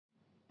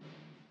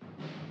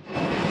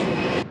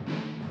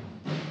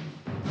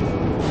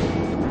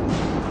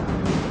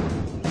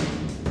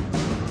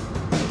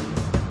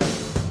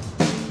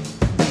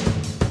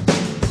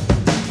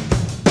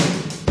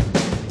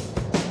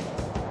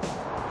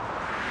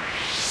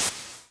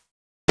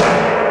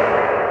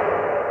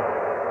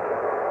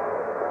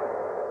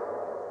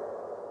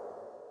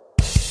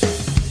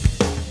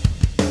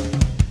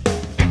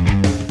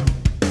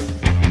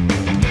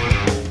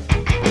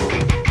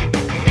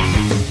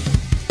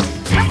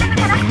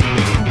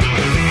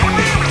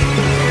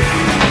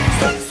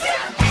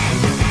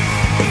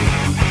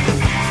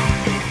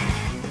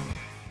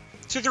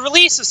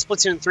release of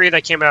Splatoon 3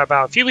 that came out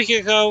about a few weeks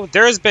ago,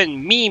 there has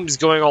been memes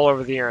going all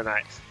over the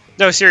internet.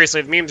 No,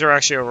 seriously, the memes are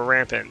actually over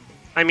rampant.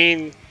 I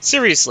mean,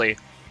 seriously,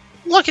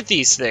 look at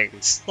these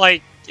things.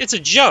 Like, it's a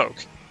joke.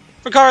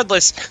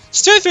 Regardless,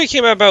 Splatoon 3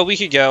 came out about a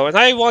week ago, and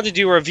I wanted to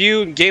do a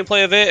review and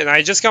gameplay of it, and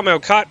I just got my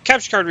own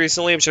capture card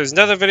recently, which there's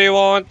another video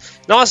on,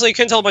 and honestly, I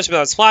couldn't tell much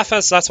about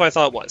Splatfest, so that's what I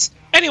thought it was.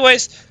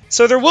 Anyways,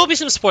 so there will be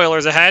some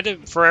spoilers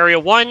ahead for Area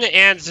 1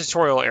 and the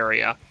tutorial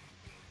area.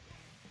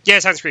 Yeah,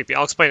 it sounds creepy.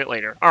 I'll explain it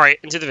later. Alright,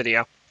 into the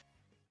video.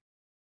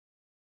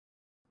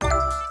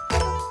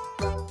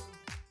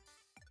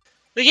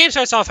 The game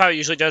starts off how it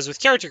usually does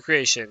with character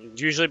creation,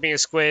 usually being a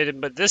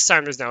squid, but this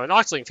time there's now an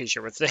octoling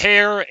feature with the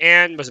hair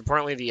and, most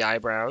importantly, the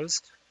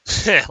eyebrows.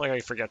 Like I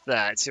forget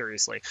that,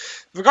 seriously.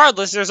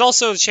 Regardless, there's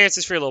also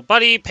chances for your little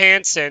buddy,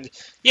 pants, and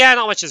yeah,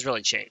 not much has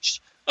really changed.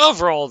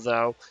 Overall,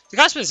 though, the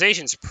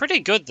customization's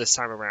pretty good this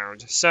time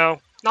around, so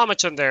not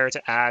much on there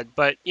to add,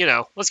 but, you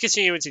know, let's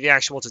continue into the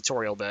actual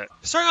tutorial bit.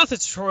 Starting off the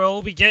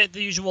tutorial, we get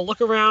the usual look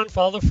around,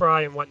 follow the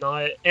fry, and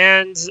whatnot,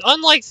 and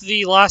unlike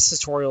the last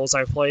tutorials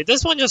I played,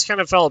 this one just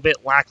kind of felt a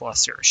bit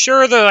lackluster.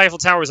 Sure, the Eiffel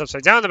Tower is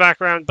upside down in the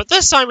background, but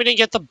this time we didn't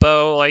get the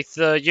bow, like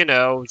the, you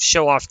know,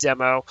 show-off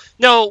demo.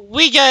 No,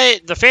 we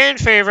get the fan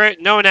favorite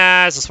known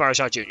as the Spire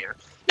Shot Jr.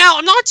 Now,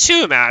 I'm not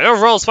too mad.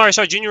 Overall, Spire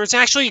Shot Jr. is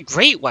actually a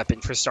great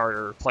weapon for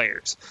starter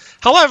players.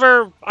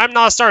 However, I'm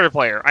not a starter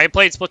player. I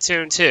played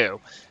Splatoon 2.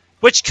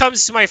 Which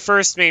comes to my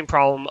first main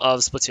problem of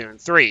Splatoon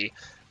 3,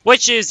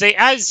 which is they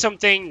added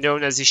something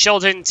known as the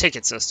Sheldon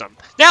ticket system.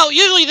 Now,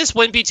 usually this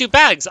wouldn't be too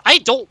bad, because I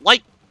don't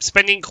like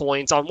spending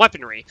coins on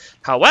weaponry.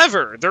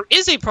 However, there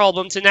is a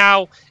problem to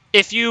now,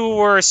 if you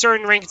were a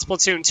certain rank in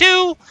Splatoon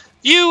 2,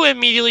 you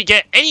immediately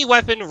get any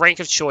weapon rank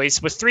of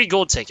choice with 3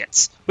 gold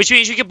tickets, which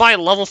means you can buy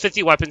level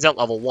 50 weapons at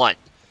level 1.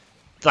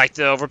 Like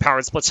the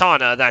overpowered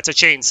Splatana, that's a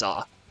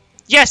chainsaw.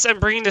 Yes, I'm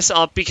bringing this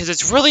up because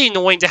it's really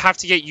annoying to have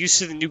to get used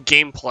to the new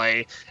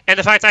gameplay, and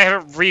the fact I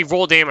haven't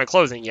re-rolled any of my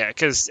clothing yet,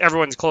 because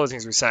everyone's clothing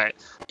is reset.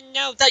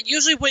 Now, that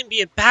usually wouldn't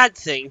be a bad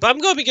thing, but I'm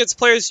going against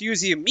players who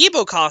use the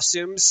amiibo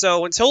costumes,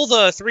 so until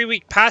the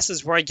 3-week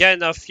passes where I get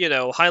enough, you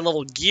know,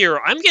 high-level gear,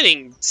 I'm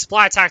getting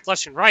splat attacked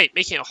left and right,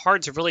 making it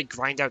hard to really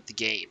grind out the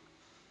game.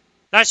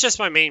 That's just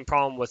my main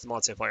problem with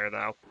multiplayer,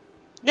 though.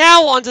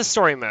 Now, onto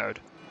story mode.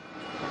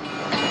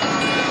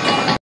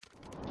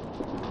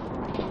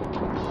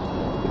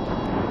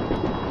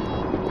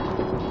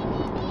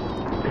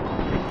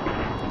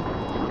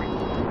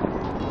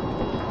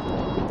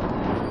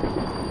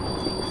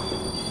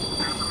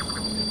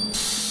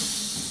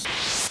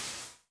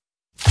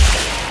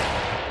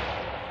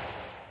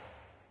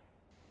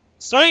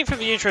 Starting from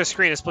the intro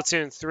screen of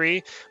Splatoon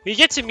 3, we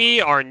get to meet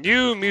our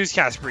new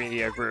Musecast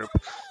media group,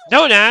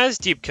 known as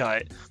Deep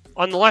Cut.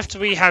 On the left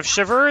we have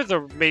Shiver, the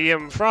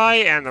medium fry,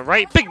 and the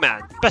right, Big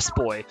Man, best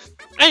boy.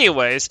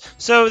 Anyways,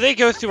 so they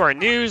go through our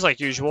news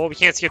like usual. We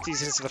can't skip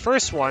these into the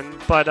first one,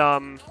 but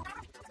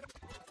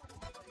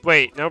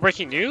wait, no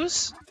breaking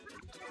news?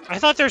 I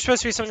thought there was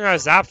supposed to be something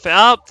about Zapfish.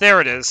 Oh,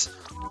 there it is.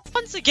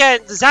 Once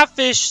again, the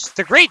Zapfish,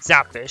 the great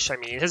Zapfish, I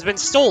mean, has been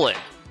stolen.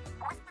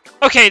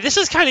 Okay, this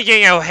is kind of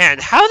getting out of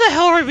hand. How the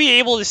hell are we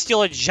able to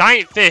steal a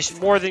giant fish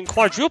more than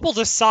quadruple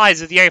the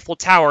size of the Eiffel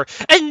Tower,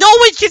 and no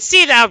one can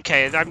see that?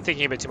 Okay, I'm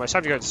thinking a bit too much.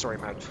 Time to go to story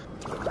mode.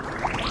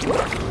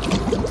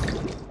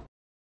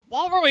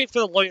 While we're waiting for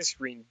the loading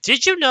screen,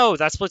 did you know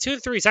that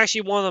Splatoon 3 is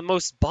actually one of the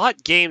most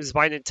bought games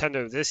by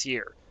Nintendo this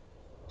year?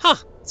 Huh,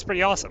 it's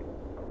pretty awesome.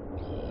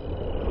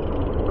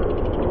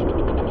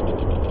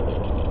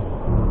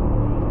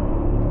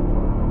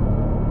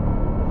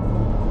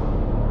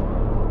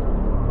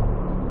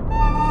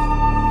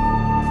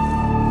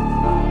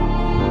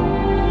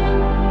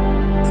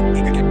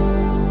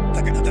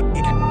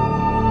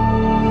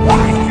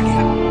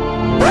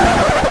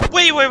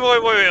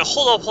 Wait,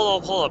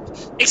 hold up.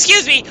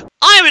 Excuse me,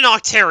 I'm an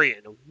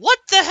Octarian. What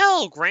the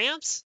hell,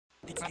 Gramps?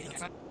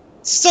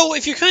 So,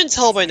 if you couldn't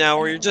tell by now,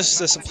 or you're just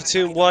a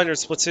Splatoon 1 or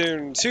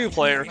Splatoon 2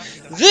 player,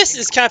 this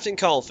is Captain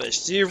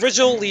Cuttlefish, the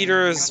original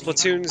leader of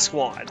Splatoon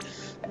Squad.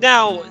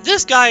 Now,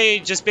 this guy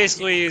just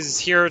basically is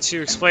here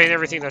to explain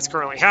everything that's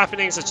currently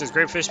happening, such as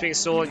grapefish being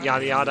stolen,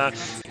 yada yada.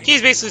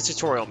 He's basically a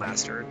tutorial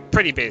master.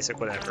 Pretty basic,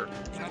 whatever.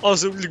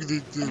 Also, look at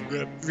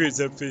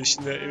that fish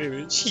in that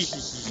image.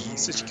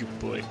 Such a cute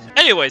boy.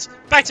 Anyways,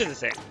 back to the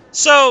thing.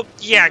 So,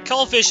 yeah,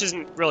 Cuttlefish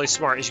isn't really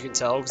smart, as you can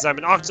tell, because I'm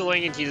an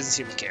Octoling and he doesn't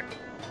seem to care.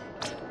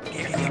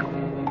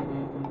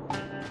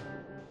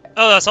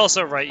 Oh, that's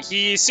also right.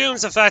 He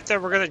assumes the fact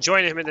that we're going to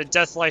join him in a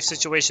death-life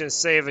situation to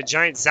save a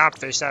giant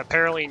Zapfish that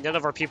apparently none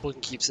of our people can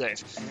keep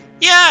safe.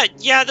 Yeah,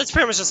 that's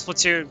pretty much the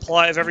Splatoon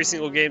plot of every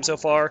single game so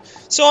far.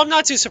 So I'm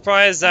not too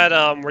surprised that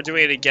we're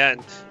doing it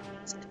again.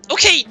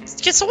 Okay,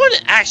 can someone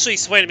actually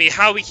explain to me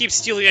how we keep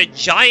stealing a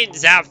giant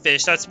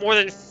Zapfish that's more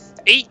than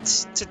 8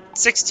 to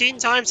 16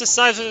 times the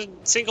size of a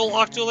single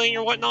Octoling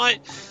or whatnot?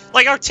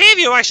 Like,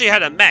 Octavio actually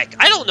had a mech.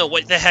 I don't know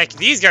what the heck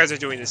these guys are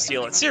doing to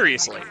steal it,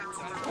 seriously.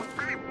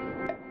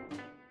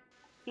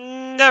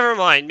 Never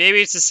mind,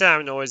 maybe it's the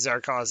sound noise that are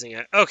causing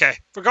it. Okay,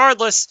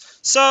 regardless,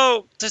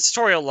 so, the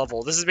tutorial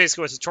level. This is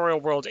basically what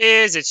tutorial world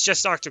is. It's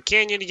just Octo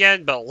Canyon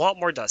again, but a lot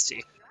more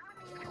dusty.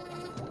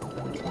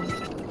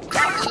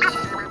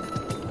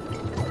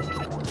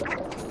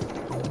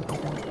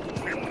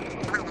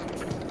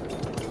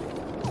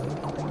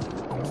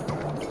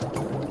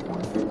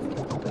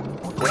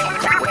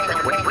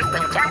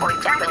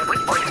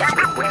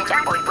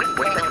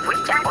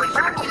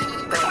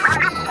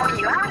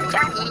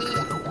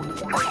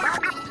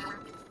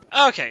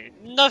 Okay,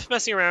 enough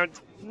messing around.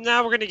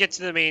 Now we're gonna get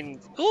to the main...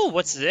 Ooh,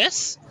 what's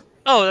this?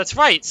 Oh, that's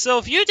right. So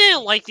if you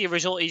didn't like the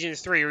original Agent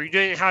 3, or you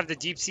didn't have the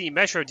Deep Sea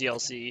Metro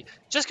DLC,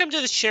 just come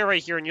to this chair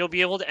right here and you'll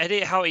be able to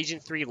edit how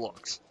Agent 3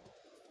 looks.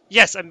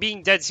 Yes, I'm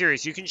being dead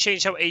serious. You can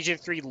change how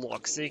Agent 3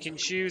 looks. So you can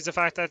choose the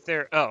fact that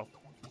they're... Oh.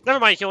 Never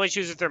mind, you can only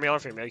choose if they're male or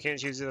female. You can't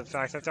choose the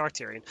fact that they're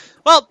Octarian.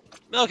 Well,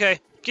 okay.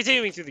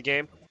 Continuing through the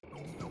game.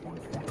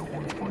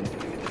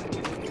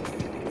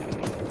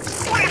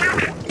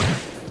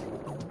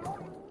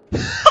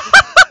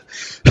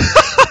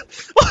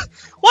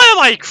 What am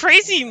I,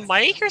 crazy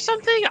Mike or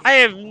something? I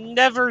have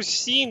never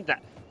seen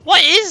that.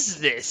 What is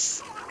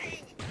this?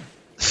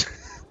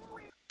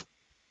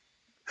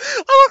 I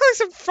look like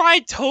some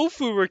fried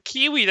tofu or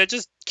kiwi that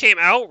just came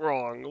out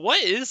wrong.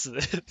 What is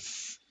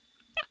this?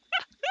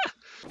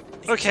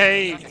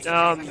 Okay,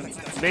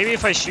 maybe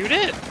if I shoot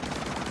it?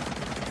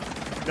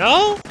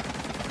 No?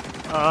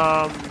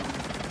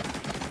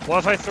 What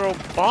if I throw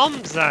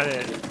bombs at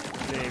it?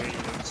 Maybe,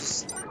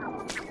 just...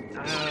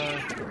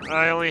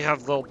 I only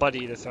have little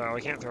buddy to throw. I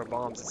can't throw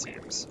bombs, it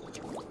seems.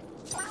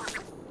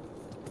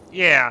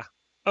 Yeah.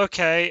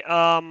 Okay,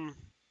 I'll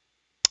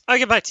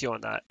get back to you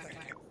on that.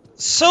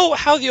 So,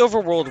 how the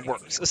overworld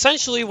works.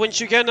 Essentially, once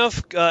you get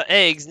enough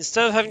eggs,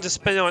 instead of having to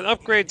spend it on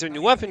upgrades or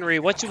new weaponry,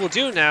 what you will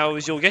do now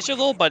is you'll get your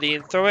little buddy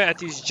and throw it at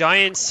these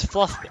giant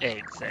fluff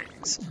egg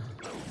things.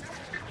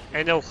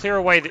 And it'll clear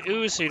away the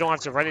ooze so you don't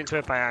have to run into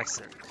it by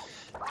accident.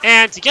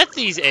 And to get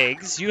these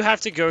eggs, you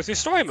have to go through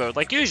story mode,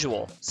 like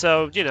usual.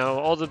 So, you know,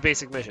 all the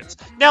basic missions.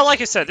 Now, like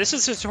I said, this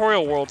is a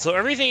tutorial world, so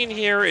everything in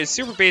here is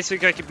super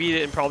basic. I could beat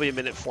it in probably a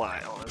minute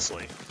flat,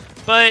 honestly.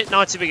 But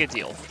not too big a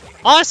deal.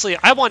 Honestly,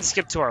 I want to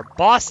skip to our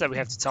boss that we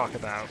have to talk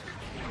about.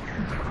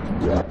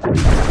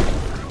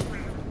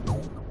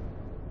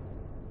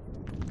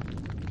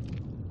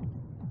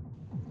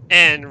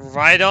 And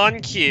right on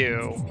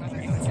cue.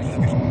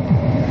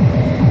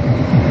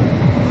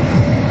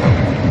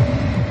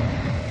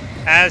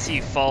 As he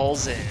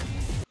falls in.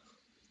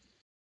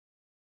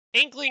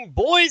 Inkling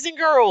boys and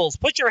girls,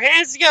 put your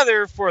hands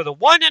together for the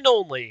one and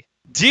only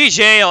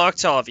DJ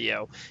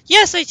Octavio.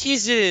 Yes, I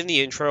teased it in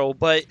the intro,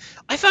 but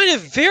I find it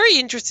very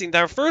interesting that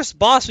our first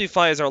boss we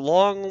fight is our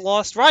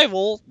long-lost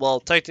rival. Well,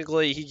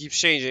 technically, he keeps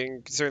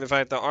changing, considering the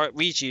fact that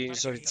we changed,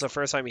 so it's the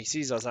first time he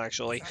sees us,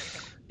 actually.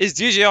 Is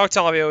DJ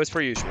Octavio as per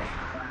usual.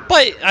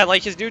 But I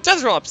like his new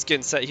Tezzerop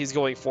skin set he's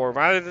going for,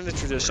 rather than the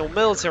traditional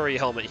military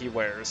helmet he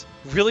wears.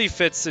 Really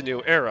fits the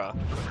new era.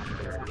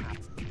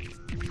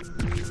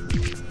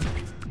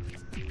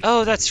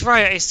 Oh, that's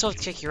right, I still have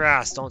to kick your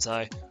ass, don't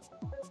I?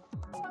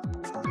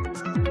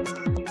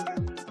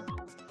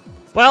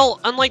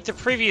 Well, unlike the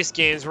previous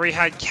games where you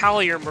had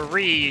Callie or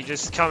Marie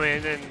just come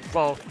in and,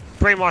 well,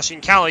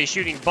 brainwashing Callie,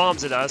 shooting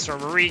bombs at us, or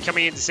Marie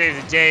coming in to save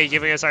the day,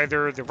 giving us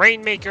either the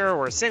Rainmaker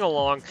or a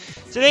sing-along,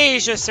 today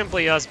is just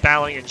simply us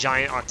battling a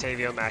giant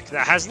Octavio mech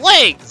that has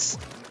legs!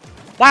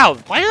 Wow,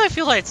 why do I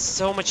feel like it's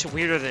so much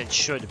weirder than it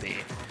should be?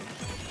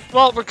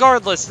 Well,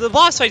 regardless, the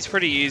boss fight's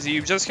pretty easy.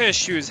 You just kind of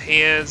shoot his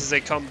hands as they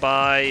come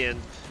by and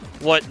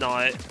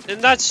whatnot,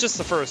 and that's just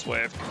the first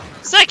wave.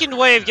 Second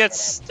wave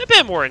gets a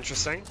bit more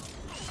interesting.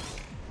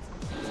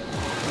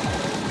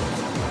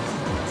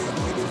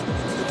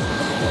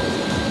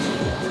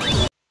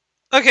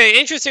 Okay,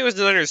 interesting was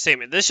an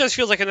understatement. This just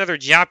feels like another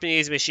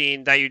Japanese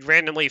machine that you'd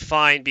randomly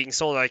find being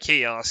sold at a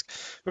kiosk.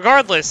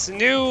 Regardless, the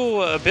new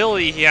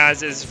ability he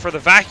has is for the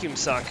Vacuum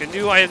Suck, a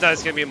new item that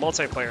is going to be in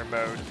multiplayer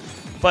mode.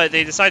 But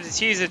they decided to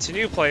tease it to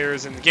new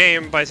players in the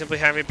game by simply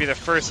having it be the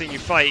first thing you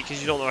fight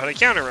because you don't know how to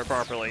counter it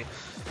properly.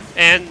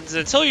 And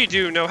until you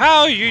do know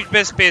how, you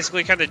just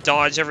basically kind of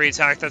dodge every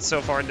attack that's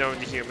so far known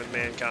to human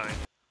mankind.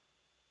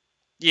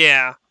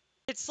 Yeah.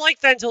 It's like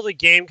that until the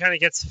game kind of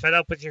gets fed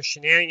up with your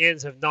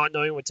shenanigans of not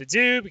knowing what to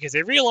do because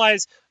they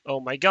realize, oh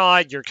my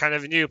god, you're kind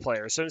of a new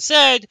player. So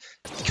instead,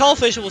 the call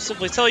official will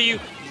simply tell you,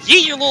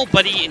 yeet your little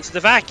buddy into the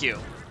vacuum.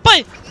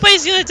 But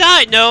he's gonna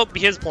die! No,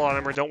 he has plot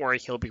armor, don't worry,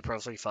 he'll be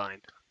perfectly fine.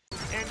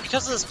 And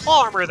because of this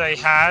claw armor that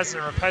he has,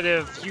 and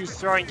repetitive you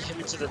throwing him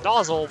into the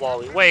nozzle while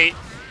we wait,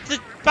 the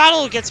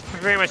battle gets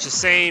pretty much the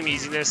same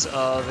easiness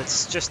of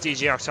it's just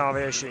DJ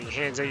Octavio shooting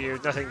hands at you,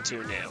 nothing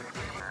too new.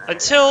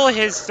 Until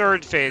his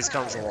third phase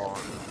comes along.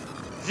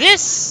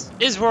 This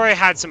is where I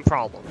had some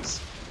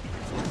problems.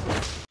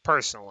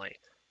 Personally.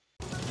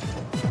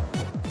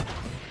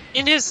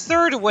 In his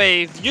third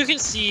wave, you can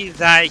see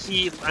that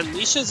he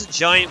unleashes a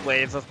giant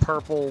wave of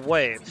purple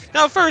wave.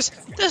 Now at first,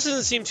 this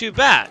doesn't seem too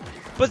bad.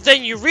 But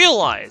then you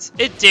realize,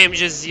 it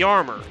damages the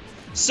armor.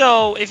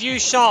 So if you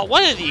shot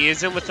one of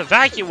these, and with the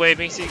vacuum wave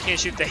makes it you can't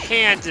shoot the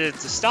hand to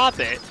stop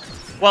it,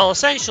 well,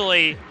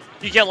 essentially,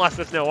 you get left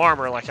with no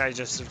armor like I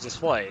just have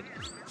displayed.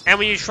 And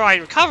when you try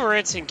and recover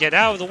it and get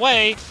out of the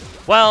way,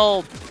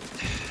 well,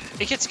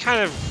 it gets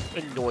kind of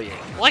annoying.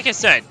 Like I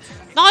said,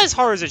 not as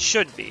hard as it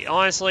should be.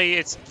 Honestly,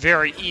 it's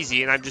very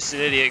easy, and I'm just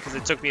an idiot because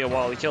it took me a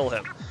while to kill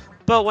him.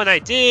 But when I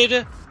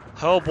did,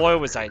 oh boy,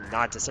 was I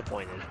not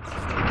disappointed.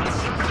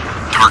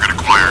 Target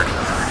acquired.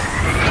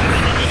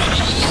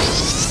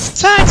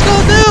 Tactical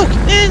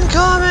nuke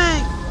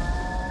incoming!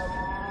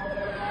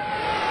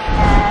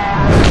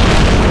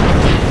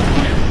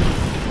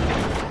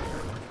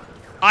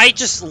 I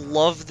just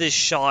love this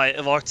shot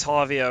of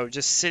Octavio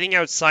just sitting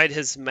outside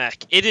his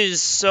mech. It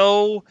is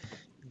so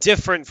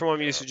different from what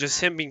I'm used to,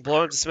 just him being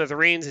blown up to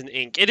smithereens and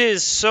ink. It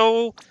is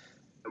so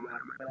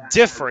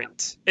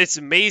different. It's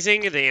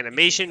amazing. The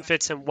animation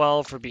fits him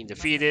well for being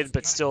defeated,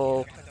 but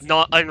still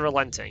not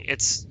unrelenting.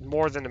 It's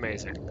more than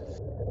amazing.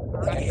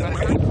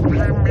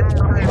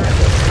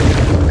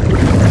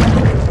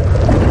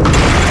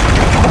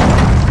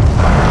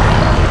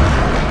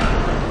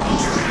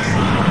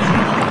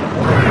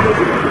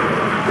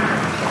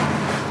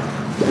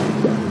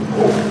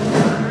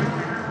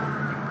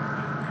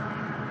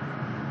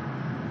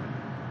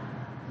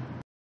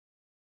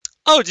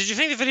 Oh, did you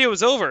think the video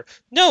was over?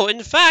 No,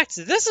 in fact,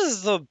 this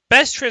is the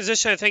best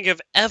transition I think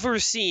I've ever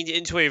seen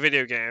into a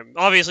video game.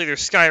 Obviously,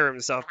 there's Skyrim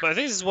and stuff, but I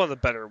think this is one of the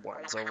better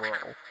ones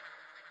overall.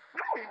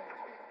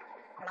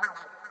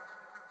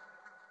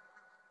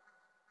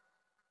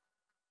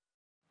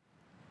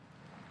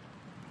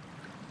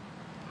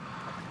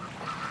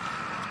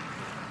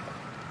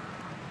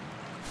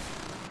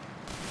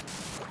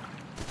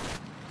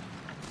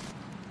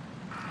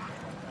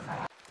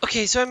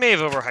 Okay, so I may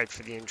have overhyped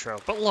for the intro,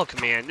 but look,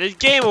 man, the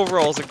game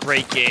overall is a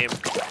great game.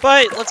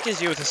 But let's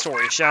continue with the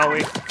story, shall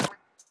we?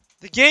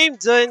 The game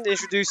then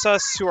introduced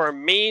us to our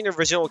main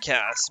original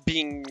cast,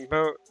 being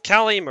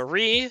Callie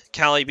Marie,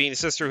 Callie being the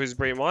sister who's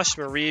brainwashed,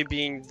 Marie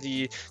being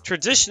the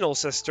traditional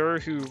sister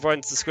who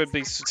runs the Squid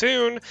Big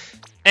Splatoon,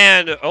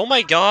 and oh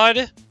my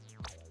god,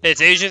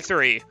 it's Agent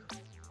 3.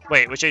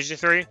 Wait, which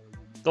Agent 3?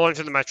 The one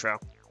from the Metro.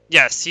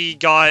 Yes, he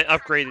got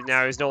upgraded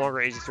now, he's no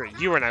longer Agent 3.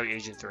 You are now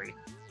Agent 3.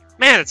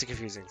 Man, that's a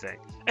confusing thing.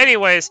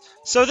 Anyways,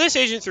 so this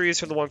Agent 3 is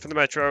from the one from the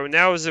Metro,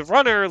 now is a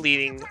runner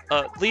leading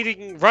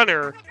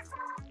runner.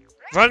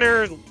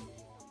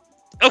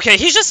 Okay,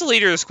 he's just the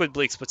leader of the Squid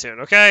Bleak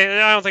Splatoon,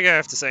 okay? I don't think I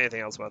have to say anything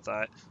else about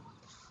that.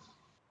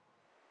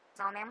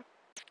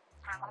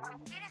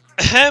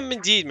 Ahem,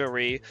 indeed,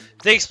 Marie.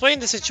 They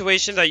explained the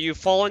situation that you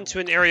fall into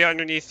an area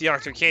underneath the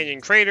Octo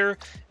Canyon crater,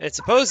 and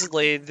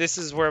supposedly this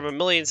is where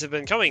mammalians have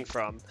been coming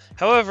from.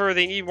 However,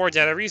 they need more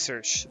data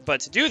research.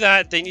 But to do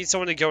that, they need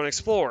someone to go and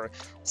explore.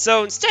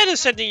 So instead of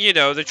sending, you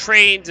know, the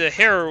trained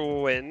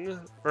heroine,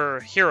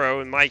 or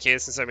hero in my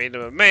case since I made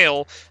him a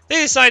male,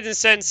 they decided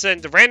instead to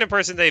send a random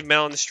person they've met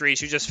on the streets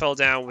who just fell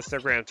down with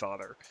their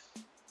grandfather.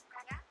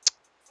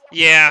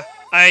 Yeah,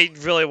 I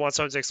really want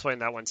someone to explain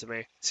that one to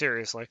me.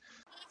 Seriously.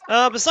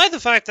 Beside the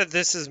fact that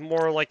this is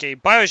more like a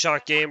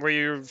Bioshock game where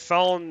you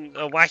found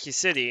a wacky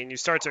city and you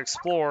start to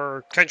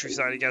explore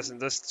countryside, I guess in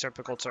this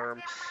typical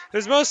term,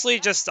 there's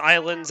mostly just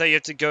islands that you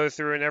have to go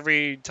through, and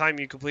every time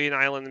you complete an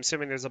island, I'm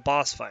assuming there's a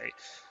boss fight.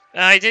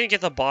 I didn't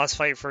get the boss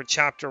fight for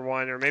Chapter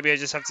 1, or maybe I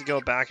just have to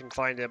go back and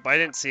find it, but I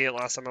didn't see it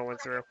last time I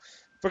went through.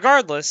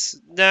 Regardless,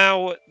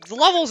 now, the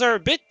levels are a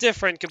bit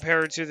different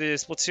compared to the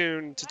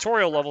Splatoon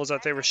tutorial levels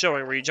that they were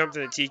showing, where you jumped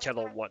in a tea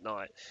kettle and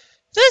whatnot.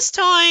 This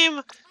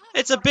time,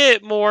 it's a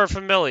bit more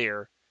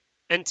familiar.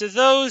 And to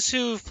those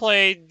who've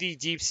played the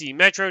Deep Sea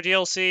Metro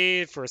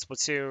DLC for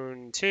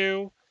Splatoon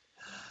 2,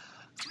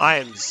 I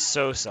am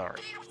so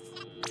sorry.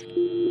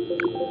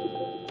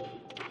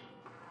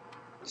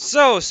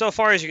 So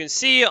far as you can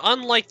see,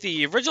 unlike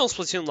the original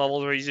Splatoon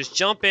levels where you just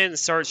jump in and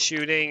start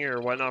shooting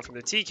or whatnot from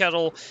the tea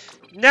kettle,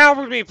 now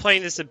we're going to be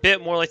playing this a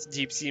bit more like the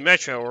Deep Sea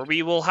Metro, where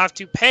we will have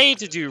to pay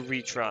to do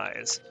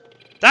retries.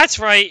 That's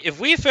right, if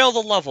we fail the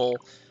level,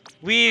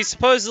 we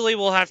supposedly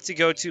will have to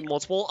go to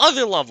multiple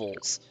other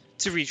levels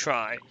to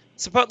retry.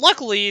 But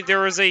luckily,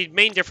 there is a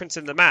main difference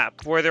in the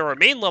map, where there are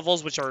main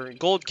levels, which are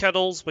gold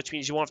kettles, which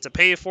means you won't have to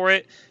pay for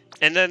it,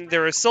 and then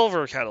there are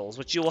silver kettles,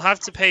 which you will have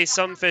to pay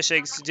some fish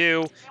eggs to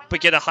do, but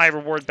get a high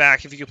reward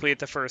back if you complete it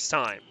the first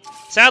time.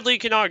 Sadly, you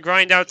cannot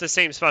grind out the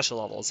same special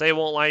levels. They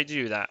won't allow you to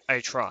do that. I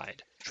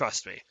tried.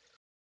 Trust me.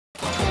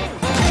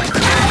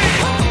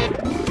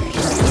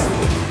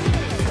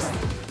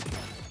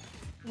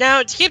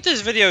 Now, to keep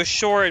this video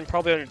short and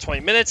probably under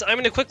 20 minutes, I'm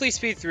going to quickly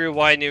speed through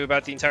what I knew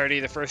about the entirety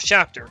of the first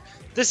chapter.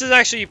 This is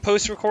actually a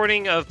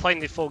post-recording of playing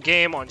the full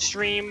game on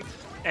stream,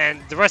 and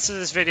the rest of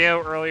this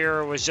video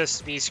earlier was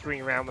just me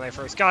screwing around when I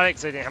first got it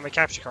because I didn't have my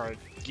capture card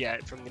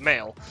yet from the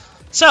mail.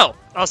 So,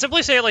 I'll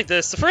simply say it like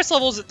this. The first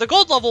levels, the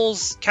gold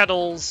levels,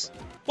 kettles,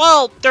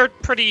 well, they're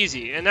pretty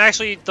easy. And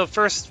actually, the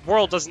first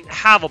world doesn't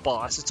have a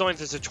boss. It's only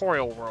the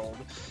tutorial world.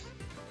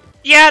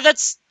 Yeah,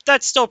 that's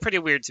still pretty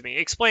weird to me.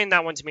 Explain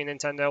that one to me,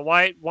 Nintendo.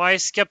 Why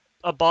skip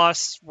a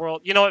boss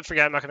world? You know what?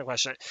 Forget it. I'm not going to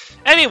question it.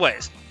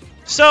 Anyways,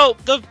 So,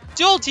 the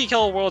old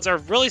T-Killer worlds are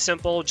really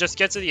simple, just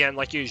get to the end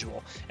like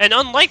usual. And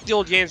unlike the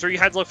old games where you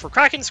had to look for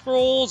Kraken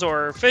Scrolls,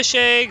 or fish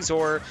eggs,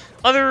 or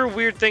other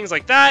weird things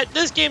like that,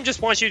 this game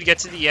just wants you to get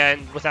to the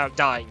end without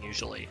dying,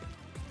 usually.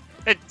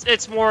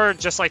 It's more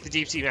just like the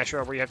Deep Sea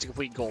Metro, where you have to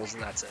complete goals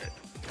and that's it.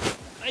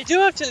 I do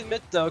have to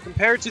admit, though,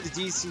 compared to the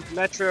DC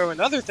Metro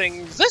and other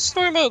things, this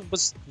story mode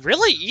was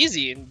really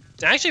easy, and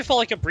I actually felt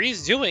like a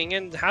breeze doing,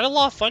 and had a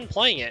lot of fun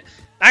playing it.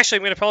 Actually,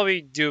 I'm going to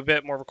probably do a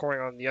bit more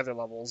recording on the other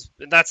levels.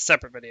 That's a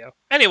separate video.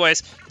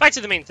 Anyways, back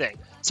to the main thing.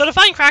 So to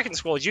find Kraken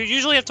Scrolls, you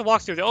usually have to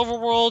walk through the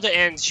overworld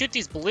and shoot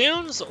these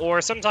balloons, or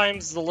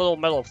sometimes the little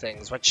metal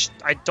things, which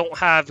I don't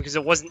have because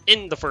it wasn't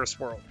in the first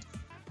world.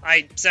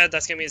 I said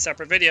that's going to be a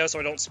separate video so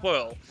I don't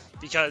spoil,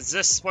 because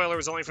this spoiler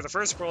was only for the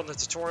first world in the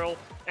tutorial.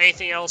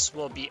 Anything else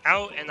will be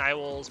out, and I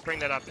will bring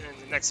that up in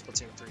the next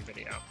Splatoon 3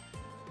 video.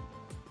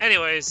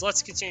 Anyways,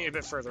 let's continue a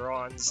bit further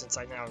on, since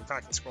I now have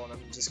Kraken Scroll and I'm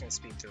just going to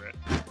speed through it.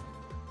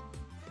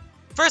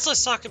 First,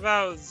 let's talk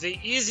about the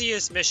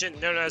easiest mission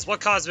known as What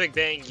Caused Big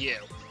Bang You.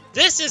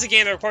 This is a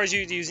game that requires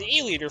you to use an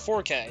E-Leader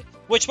 4K,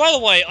 which, by the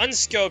way,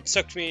 unscoped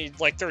took me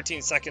like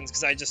 13 seconds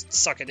because I just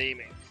suck at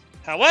aiming.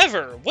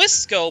 However, with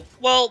scope,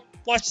 well,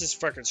 watch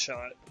this record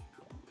shot.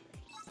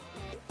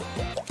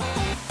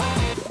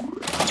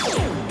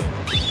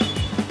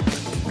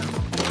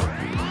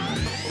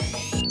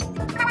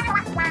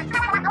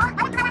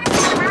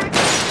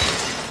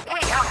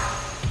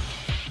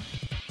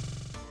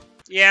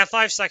 Yeah,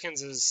 5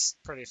 seconds is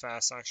pretty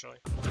fast, actually.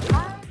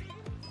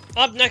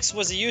 Up next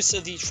was the use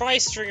of the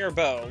Tri-Stringer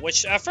Bow,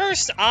 which at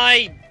first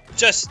I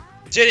just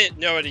didn't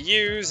know how to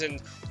use,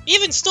 and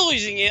even still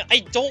using it,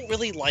 I don't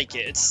really like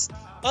it. It's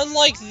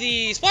unlike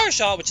the Splatter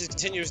Shot, which is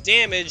continuous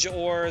damage,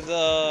 or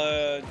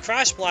the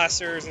Crash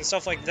Blasters and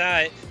stuff like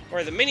that,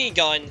 or the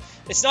minigun.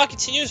 It's not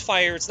continuous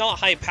fire, it's not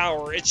high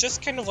power, it's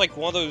just kind of like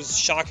one of those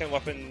shotgun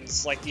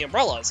weapons like the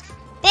Umbrellas.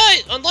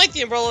 But, unlike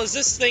the Umbrellas,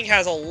 this thing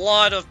has a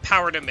lot of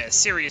power to miss.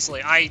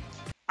 Seriously, I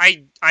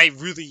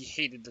really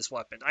hated this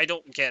weapon. I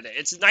don't get it.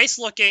 It's nice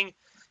looking,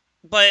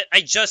 but I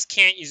just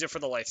can't use it for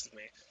the life of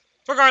me.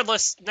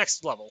 Regardless,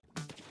 next level.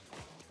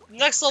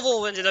 Next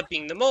level ended up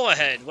being the Moa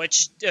Head,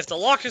 which, if the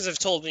lockers have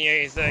told me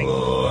anything...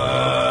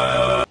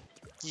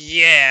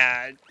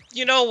 Yeah,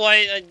 you know what,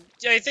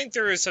 I think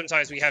there is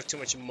sometimes we have too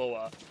much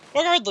Moa.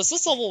 Regardless,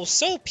 this level was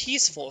so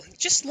peaceful. I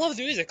just love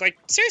the music. Like,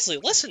 seriously,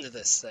 listen to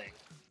this thing.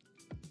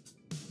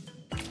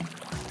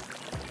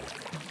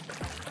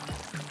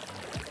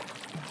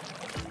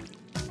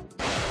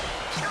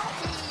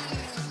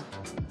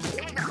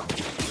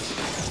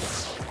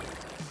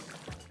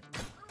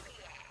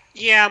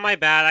 Yeah, my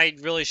bad. I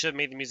really should have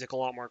made the music a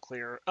lot more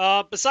clear.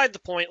 Beside the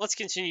point, let's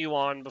continue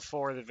on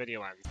before the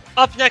video ends.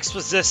 Up next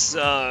was this,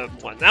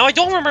 one. Now, I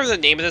don't remember the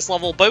name of this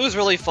level, but it was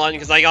really fun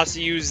because I got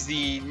to use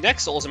the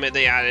next ultimate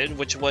they added,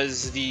 which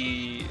was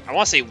the, I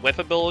want to say whip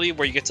ability,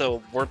 where you get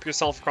to warp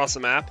yourself across the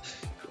map.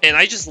 And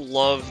I just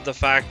love the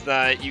fact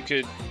that you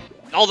could,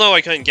 although I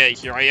couldn't get it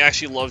here, I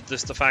actually loved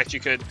the fact you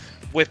could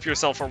whip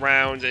yourself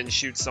around and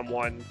shoot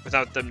someone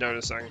without them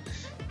noticing.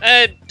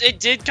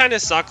 It did kind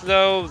of suck,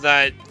 though,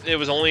 that it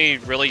was only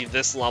really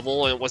this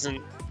level, and it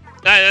wasn't...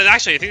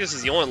 actually, I think this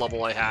is the only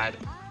level I had.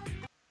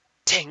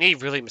 Dang, they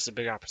really missed a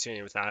big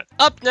opportunity with that.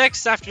 Up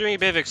next, after doing a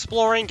bit of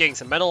exploring, getting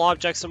some metal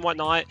objects and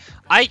whatnot,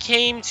 I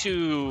came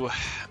to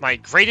my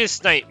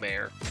greatest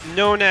nightmare,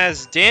 known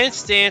as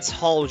Dance Dance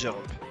Hall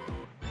Jump.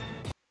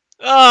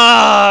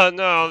 Ah,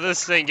 no,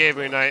 this thing gave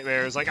me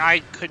nightmares. Like, I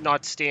could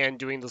not stand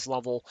doing this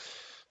level.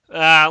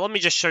 Let me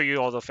just show you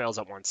all the fails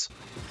at once.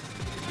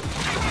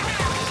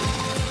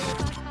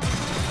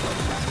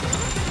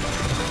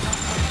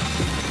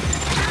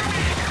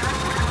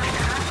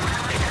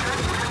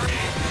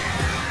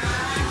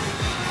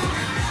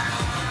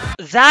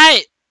 That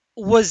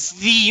was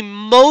the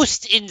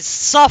most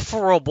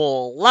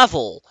insufferable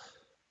level.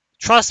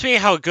 Trust me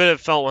how good it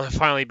felt when I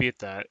finally beat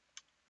that.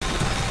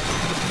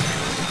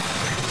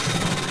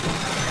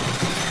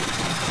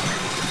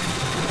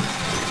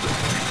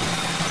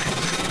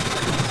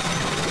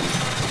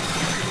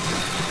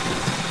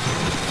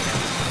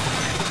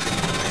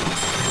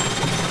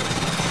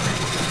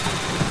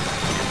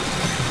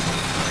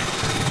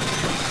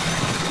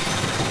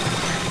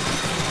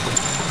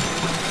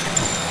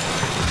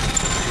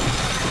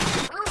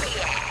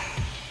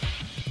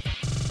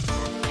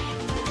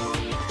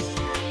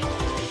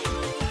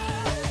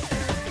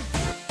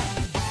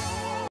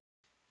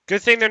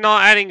 Good thing they're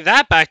not adding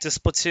that back to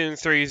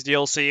Splatoon 3's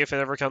DLC if it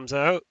ever comes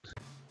out.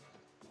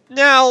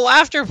 Now,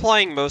 after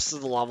playing most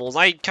of the levels,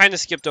 I kind of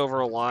skipped over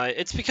a lot.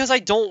 It's because I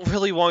don't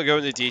really want to go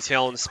into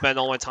detail and spend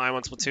all my time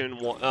on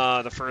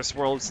Splatoon, the first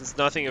world, since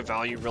nothing of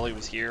value really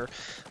was here.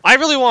 I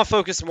really want to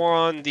focus more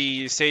on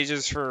the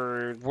stages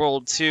for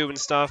World 2 and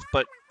stuff,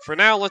 but for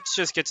now, let's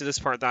just get to this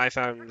part that I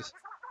found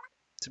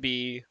to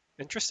be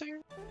interesting.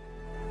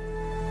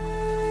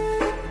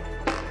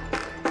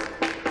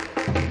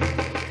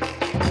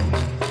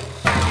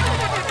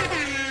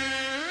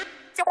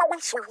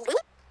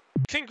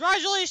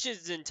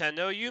 Congratulations,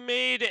 Nintendo! You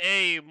made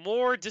a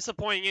more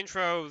disappointing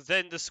intro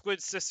than the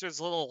Squid Sisters'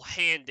 little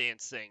hand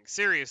dance thing.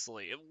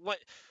 Seriously,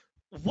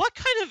 what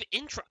kind of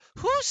intro?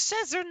 Who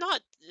says they're not?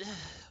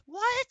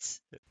 What?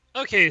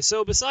 Okay,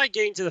 so beside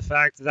getting to the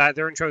fact that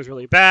their intro is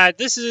really bad,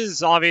 this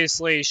is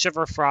obviously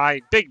Shiver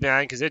Fry Big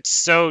Man because it's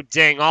so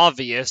dang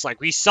obvious.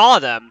 Like, we saw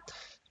them,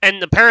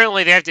 and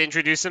apparently they have to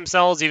introduce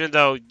themselves, even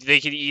though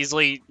we could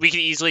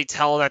easily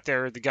tell that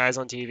they're the guys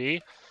on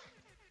TV.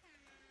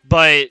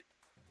 But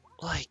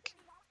like,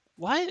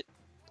 what?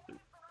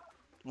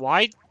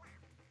 Why?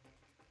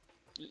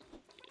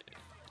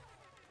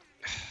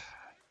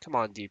 Come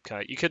on, Deep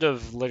Cut. You could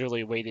have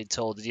literally waited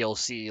till the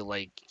DLC,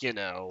 like, you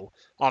know,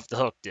 Off the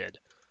Hook did.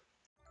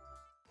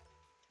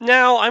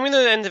 Now, I'm going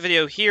to end the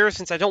video here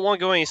since I don't want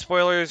to go any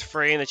spoilers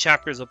for any of the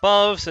chapters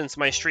above, since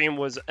my stream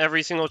was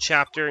every single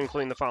chapter,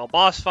 including the final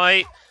boss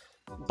fight.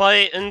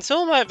 But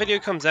until that video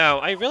comes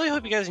out, I really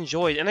hope you guys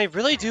enjoyed, and I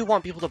really do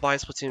want people to buy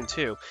Splatoon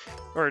 2.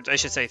 Or I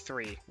should say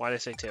 3. Why did I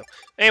say 2?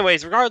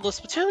 Anyways, regardless,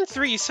 Splatoon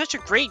 3 is such a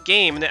great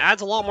game, and it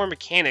adds a lot more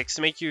mechanics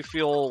to make you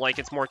feel like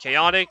it's more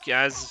chaotic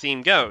as the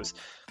theme goes.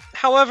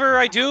 However,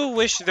 I do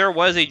wish there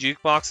was a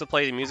jukebox to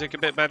play the music a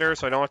bit better,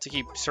 so I don't have to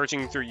keep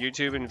searching through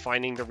YouTube and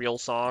finding the real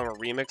song or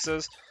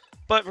remixes.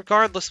 But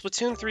regardless,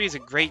 Splatoon 3 is a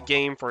great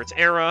game for its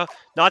era,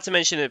 not to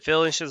mention it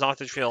finishes off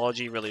the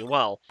trilogy really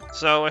well.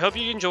 So I hope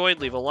you enjoyed,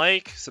 leave a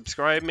like,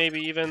 subscribe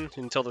maybe even,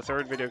 until the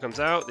third video comes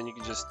out, then you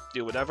can just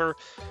do whatever.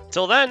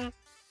 Till then,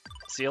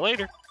 see you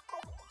later.